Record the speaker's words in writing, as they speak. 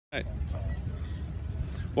Right.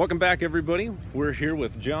 Welcome back, everybody. We're here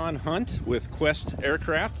with John Hunt with Quest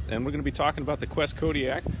Aircraft, and we're going to be talking about the Quest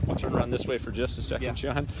Kodiak. I'll turn around this way for just a second,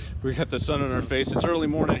 John. We got the sun on our face. It's early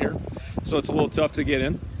morning here, so it's a little tough to get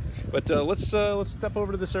in. But let's step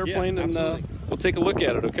over to this airplane and we'll take a look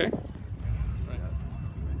at it, okay?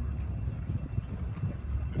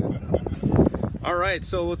 All right,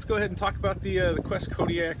 so let's go ahead and talk about the Quest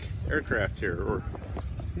Kodiak aircraft here.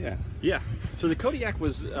 So the Kodiak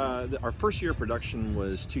was our first year of production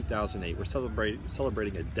was 2008. We're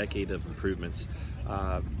celebrating a decade of improvements.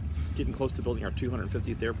 Getting close to building our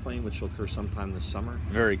 250th airplane, which will occur sometime this summer.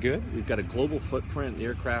 Very good. We've got a global footprint. The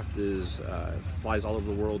aircraft flies all over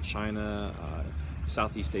the world: China,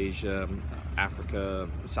 Southeast Asia, Africa,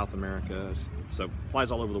 South America. So flies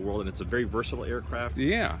all over the world, and it's a very versatile aircraft.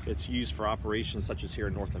 Yeah. It's used for operations such as here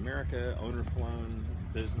in North America, owner flown,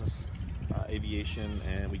 business. Aviation,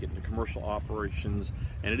 and we get into commercial operations,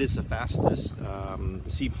 and it is the fastest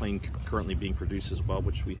seaplane currently being produced as well,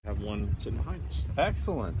 which we have one sitting behind us.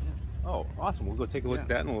 Excellent. Oh, awesome. We'll go take a look at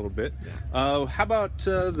that in a little bit. How about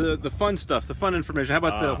the fun stuff, the fun information? How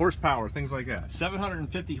about the horsepower, things like that?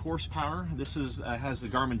 750 horsepower. This is has the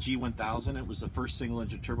Garmin G1000. It was the first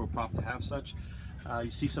single-engine turboprop to have such.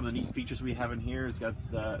 You see some of the neat features we have in here. It's got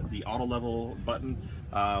the auto level button.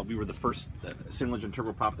 We were the first single-engine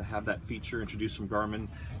turboprop to have that feature introduced from Garmin.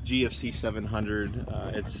 GFC 700.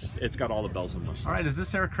 It's got all the bells and whistles. All right. Is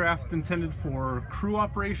this aircraft intended for crew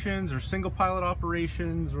operations or single pilot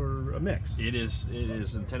operations or a mix? It is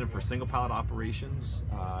intended for single pilot operations.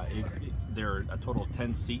 There are a total of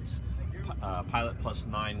 10 seats, pilot plus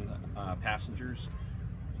 9 passengers.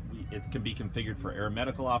 It can be configured for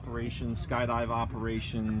aeromedical operations, skydive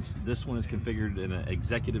operations. This one is configured in an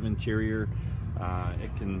executive interior.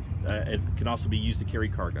 It can also be used to carry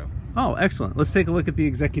cargo. Oh, excellent. Let's take a look at the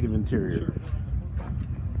executive interior. Sure.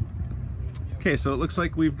 Okay, so it looks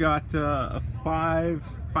like we've got five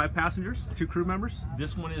passengers, 2 crew members.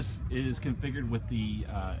 This one is configured with the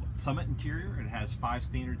Summit interior. It has 5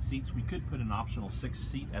 standard seats. We could put an optional 6th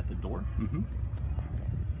seat at the door.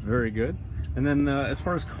 Very good. And then as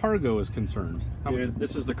far as cargo is concerned,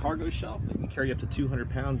 this is the cargo shelf. It can carry up to 200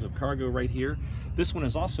 pounds of cargo right here. This one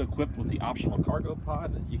is also equipped with the optional cargo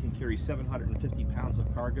pod. You can carry 750 pounds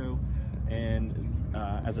of cargo. And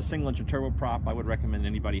as a single-engine turboprop, I would recommend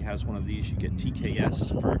anybody has one of these. You get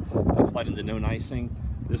TKS for flight into known icing.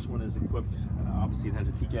 This one is equipped, obviously it has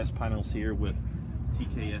a TKS panels here with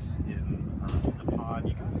TKS in the pod.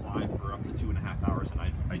 You can fly for up to 2.5 hours in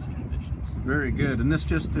icy conditions. Very good. And this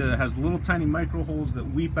just has little tiny micro holes that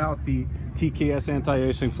weep out the TKS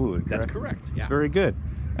anti-icing fluid. That's correct. Yeah. Very good.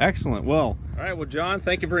 Excellent. Well, all right. Well, John,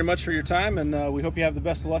 thank you very much for your time, and we hope you have the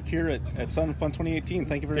best of luck here at Sun Fun 2018.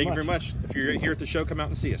 Thank you very much. Thank you very much. If you're here at the show, come out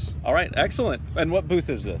and see us. All right. Excellent. And what booth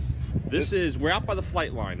is this? We're out by the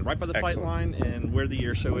flight line, right by the flight line, and where the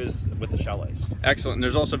air show is with the chalets. Excellent. And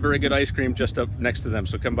there's also very good ice cream just up next to them,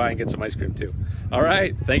 so come by and get some ice cream too. All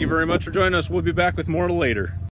right. Thank you very much for joining us. We'll be back with more later.